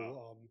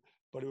 Wow.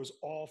 but it was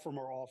all from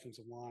our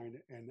offensive line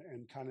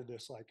and kind of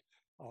this like,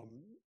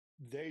 um,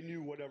 they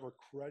knew whatever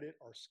credit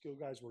our skill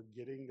guys were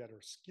getting, that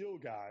our skill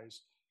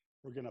guys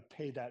were going to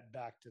pay that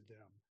back to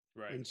them.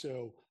 Right. And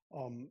so,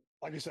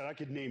 like I said, I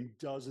could name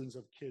dozens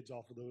of kids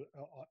off of the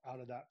out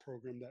of that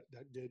program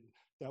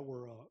that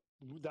were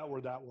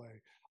that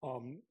way.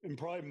 And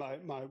probably my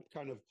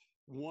kind of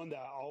one that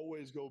I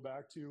always go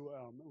back to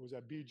was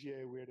at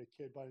BGA. We had a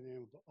kid by the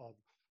name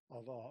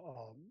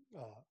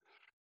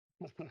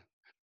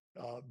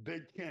of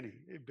Big Kenny.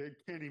 Big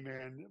Kenny,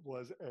 man,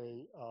 was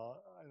and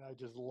I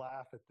just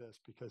laugh at this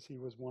because he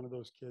was one of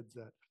those kids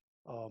that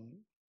um,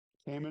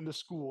 came into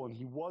school and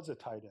he was a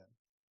tight end.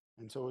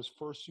 And so his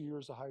first 2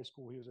 years of high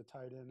school, he was a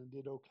tight end and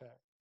did okay.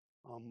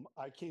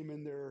 I came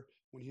in there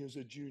when he was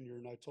a junior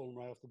and I told him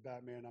right off the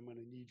bat, man, I'm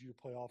going to need you to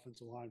play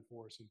offensive line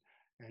for us.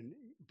 And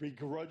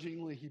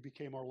begrudgingly, he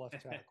became our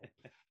left tackle.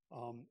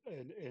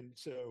 And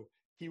so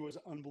he was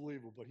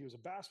unbelievable, but he was a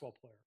basketball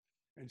player.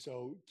 And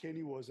so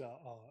Kenny was a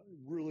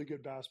really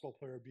good basketball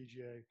player at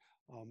BGA,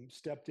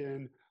 stepped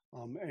in,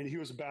 and he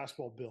was a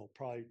basketball build,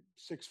 probably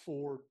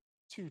 6'4",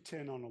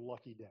 210 on a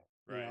lucky day.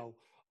 Right.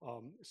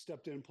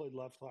 Stepped in, played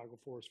left tackle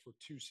for us for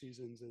 2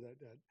 seasons that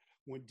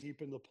went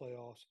deep in the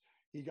playoffs.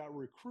 He got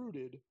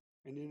recruited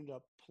and ended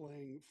up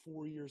playing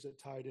 4 years at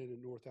tight end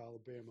in North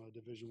Alabama, a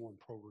Division I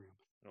program.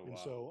 Oh, And wow.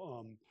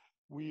 so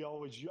I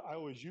always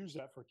use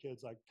that for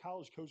kids. Like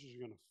college coaches are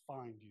going to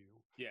find you,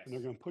 Yes. and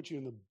they're going to put you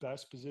in the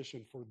best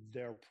position for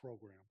their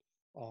program.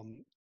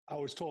 I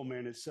was told,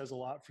 man, it says a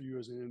lot for you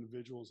as an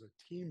individual, as a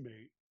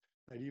teammate,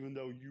 that even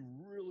though you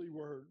really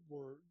were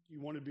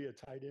you wanted to be a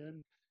tight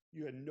end,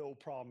 you had no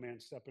problem, man,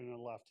 stepping in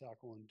a left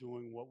tackle and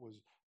doing what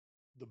was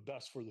the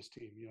best for this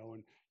team,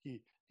 and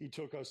he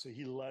took us,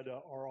 he led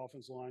our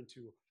offensive line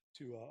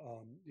we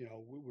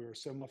were a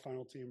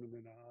semifinal team and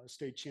then a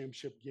state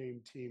championship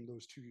game team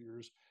those 2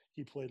 years.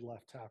 He played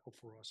left tackle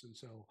for us. And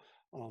so,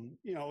 and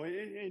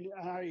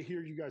I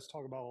hear you guys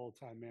talk about all the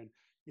time, man,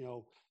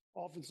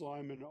 offensive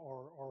linemen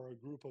are a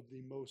group of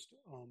the most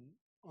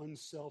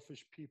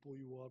unselfish people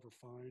you will ever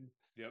find.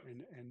 Yep.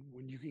 And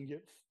when you can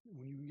get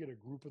a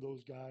group of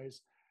those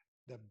guys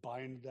that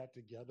bind that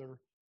together,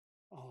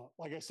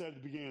 like I said at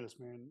the beginning of this,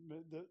 man,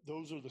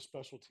 those are the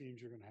special teams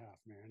you're going to have,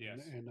 man.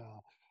 Yes. And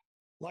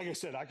like I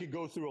said, I could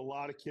go through a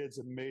lot of kids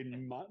that made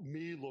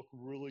me look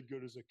really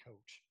good as a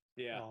coach.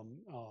 Yeah.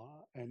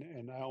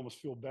 And I almost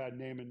feel bad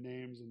naming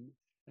names and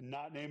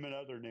not naming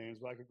other names,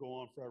 but I could go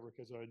on forever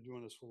because I've been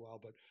doing this for a while.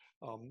 But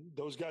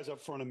those guys up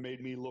front have made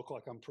me look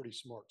like I'm pretty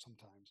smart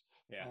sometimes.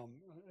 Yeah.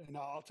 And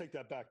I'll take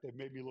that back. They've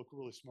made me look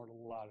really smart a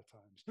lot of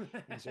times.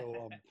 And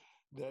so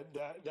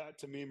that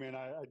to me, man,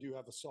 I do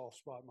have a soft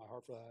spot in my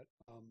heart for that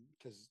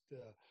because,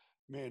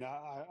 man,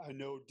 I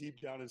know deep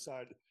down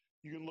inside,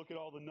 you can look at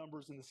all the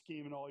numbers in the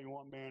scheme and all you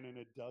want, man, and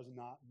it does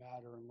not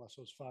matter unless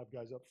those 5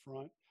 guys up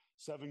front,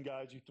 7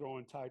 guys you throw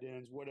in tight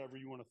ends, whatever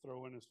you want to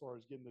throw in as far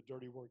as getting the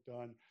dirty work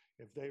done.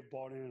 If they've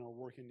bought in and are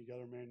working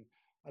together, man,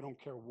 I don't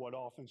care what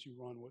offense you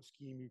run, what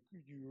scheme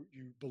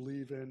you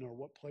believe in, or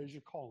what plays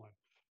you're calling,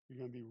 you're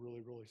going to be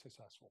really, really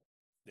successful.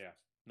 Yeah,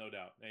 no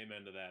doubt.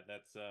 Amen to that.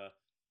 That's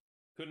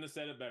couldn't have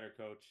said it better,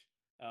 Coach.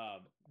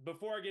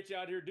 Before I get you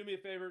out here, do me a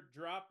favor,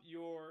 drop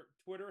your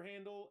Twitter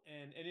handle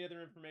and any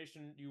other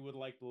information you would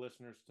like the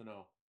listeners to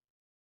know.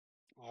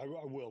 I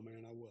will,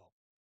 man. I will.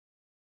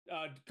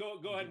 Go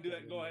ahead and do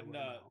that. Go ahead and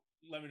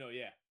let me know.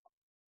 Yeah.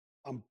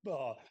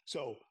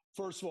 So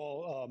first of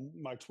all,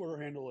 my Twitter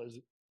handle is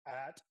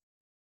at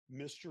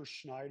Mr.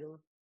 Schneider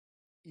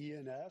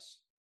ENS,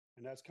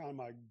 and that's kind of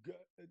my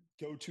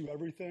go-to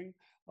everything.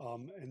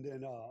 And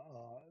then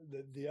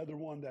the other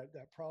one that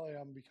probably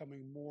I'm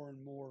becoming more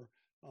and more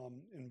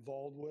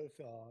involved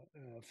with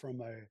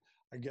from I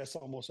guess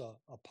almost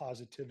a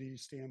positivity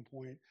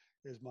standpoint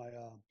is my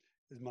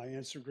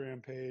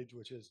Instagram page,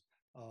 which is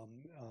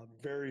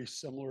very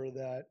similar to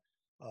that.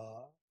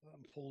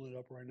 I'm pulling it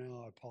up right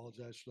now. I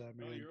apologize for that,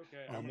 man. Oh, you're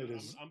okay. I'm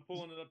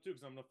pulling it up too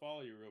because I'm going to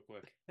follow you real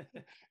quick.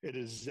 It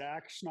is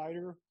Zach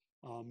Schneider,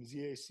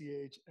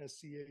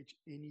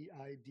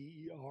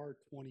 ZACHSCHNEIDER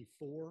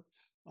 24.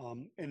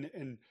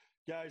 And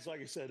guys,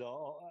 like I said,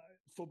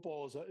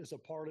 football is a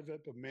part of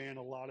it, but man,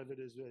 a lot of it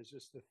is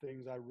just the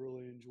things I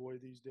really enjoy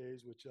these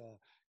days, which,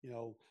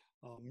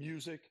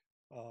 music,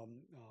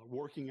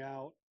 working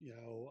out,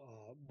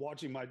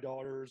 watching my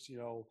daughters.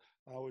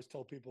 I always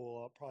tell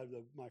people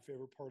probably my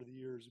favorite part of the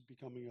year is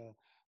becoming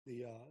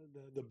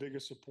the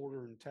biggest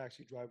supporter and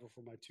taxi driver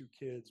for my 2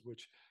 kids,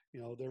 which,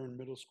 they're in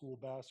middle school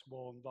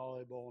basketball and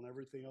volleyball and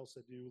everything else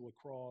they do,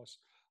 lacrosse.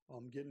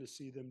 getting to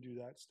see them do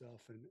that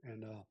stuff.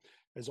 And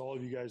as all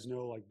of you guys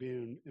know, like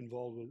being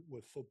involved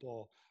with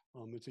football,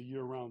 it's a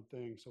year-round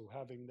thing. So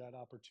having that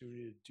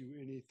opportunity to do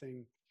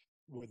anything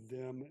with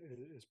them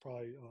is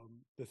probably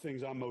the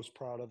things I'm most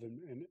proud of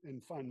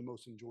and find the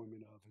most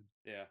enjoyment of.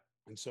 Yeah.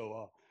 And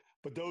so,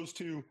 but those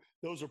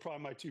are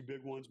probably my two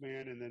big ones,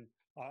 man. And then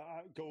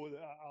I go with,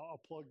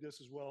 I'll plug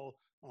this as well.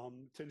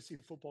 Tennessee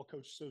Football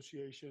Coach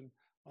Association.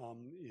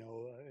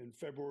 In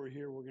February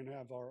here, we're going to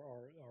have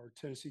our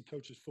Tennessee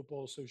Coaches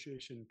Football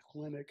Association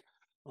clinic.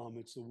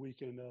 It's the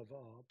weekend of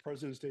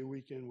President's Day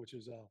weekend, which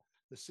is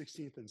the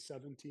 16th and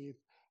 17th.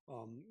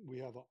 We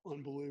have an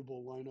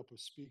unbelievable lineup of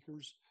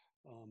speakers,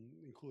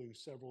 including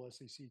several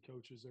SEC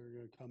coaches that are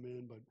going to come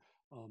in. But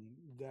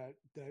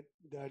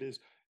that is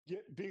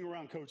being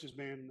around coaches,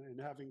 man, and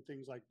having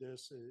things like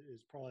this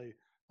is probably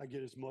I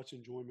get as much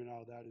enjoyment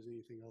out of that as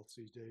anything else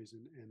these days.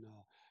 And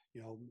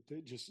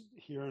just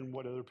hearing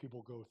what other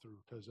people go through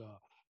because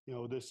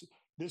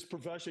this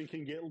profession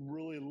can get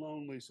really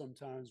lonely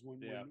sometimes when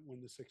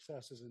the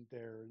success isn't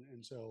there.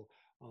 And so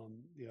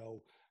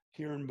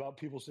hearing about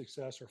people's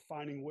success or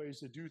finding ways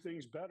to do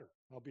things better.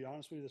 I'll be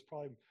honest with you, that's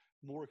probably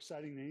more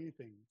exciting than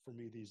anything for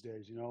me these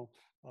days,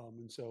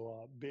 and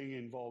so being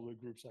involved with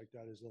groups like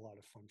that is a lot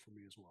of fun for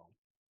me as well.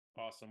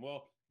 Awesome.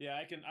 Well, yeah,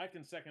 I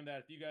can second that.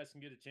 If you guys can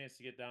get a chance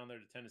to get down there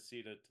to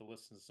Tennessee to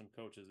listen to some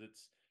coaches,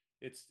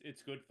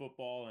 it's good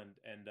football and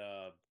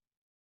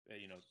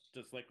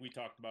just like we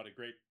talked about, a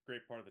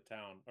great part of the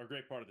town or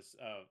great part of this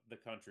the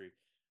country.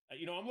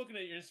 I'm looking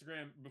at your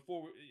Instagram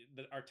before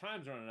our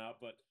time's running out,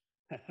 but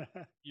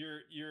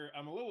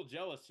I'm a little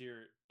jealous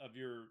here of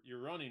your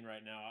running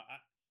right now.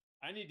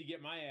 I need to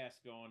get my ass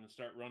going and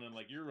start running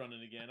like you're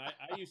running again.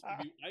 I used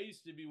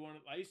to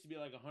be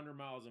like 100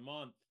 miles a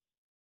month,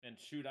 and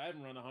shoot, I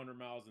haven't run 100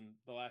 miles in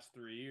the last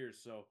 3 years.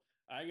 So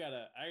I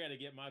gotta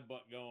get my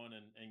butt going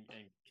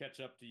and catch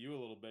up to you a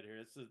little bit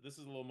here. This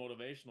is a little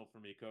motivational for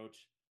me,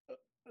 Coach.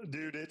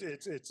 Dude,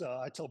 it's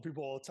I tell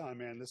people all the time,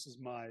 man, this is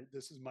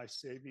my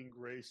saving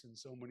grace in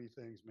so many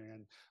things,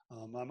 man.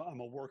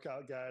 I'm a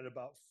workout guy at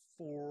about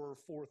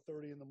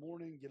 4:30 in the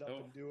morning, get up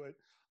Oh, and do it.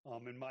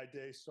 And my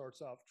day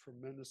starts off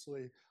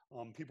tremendously.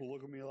 People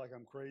look at me like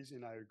I'm crazy,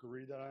 and I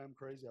agree that I am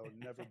crazy. I would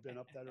never been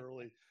up that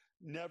early.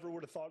 Never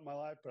would have thought in my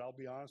life, but I'll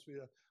be honest with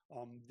you.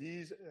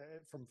 These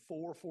from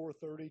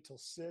 4:30 till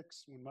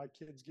 6 when my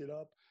kids get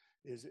up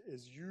is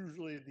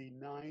usually the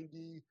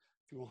 90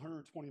 to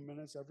 120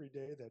 minutes every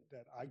day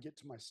that I get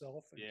to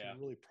myself and can yeah,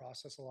 really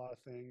process a lot of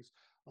things.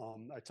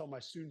 I tell my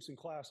students in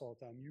class all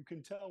the time, you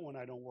can tell when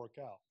I don't work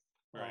out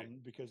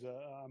right, because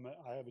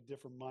I have a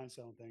different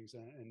mindset on things,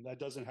 and that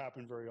doesn't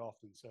happen very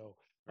often. So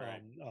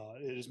right.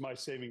 it is my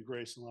saving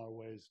grace in a lot of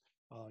ways.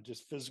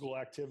 Just physical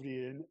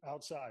activity and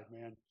outside,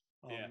 man.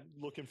 Yeah.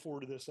 Looking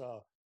forward to this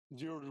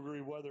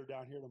 0-degree weather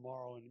down here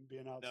tomorrow and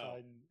being No,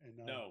 outside and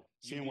no,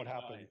 you seeing be what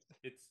happens.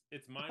 quiet.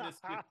 It's minus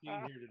 15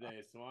 here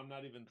today, so I'm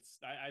not even.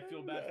 I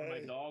feel bad for my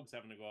Hey, dogs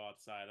having to go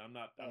outside. I'm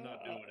not uh,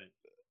 doing it.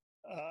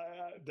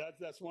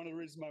 that's one of the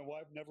reasons my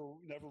wife never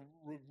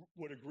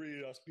would agree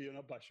to us being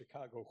up by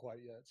Chicago quite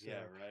yet.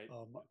 Yeah,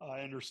 So right.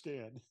 I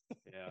understand.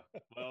 Yeah.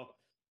 Well,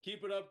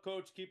 keep it up,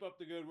 Coach. Keep up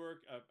the good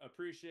work.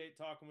 Appreciate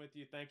talking with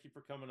you. Thank you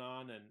for coming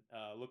on, and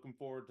looking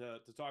forward to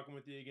talking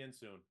with you again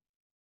soon.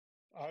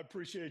 I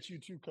appreciate you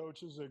two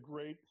coaches. A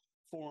great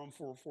forum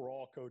for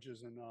all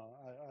coaches, and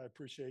I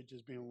appreciate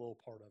just being a little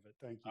part of it.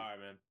 Thank All you. right,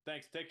 man.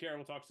 Thanks. Take care.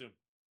 We'll talk soon.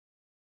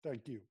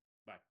 Thank you.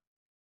 Bye.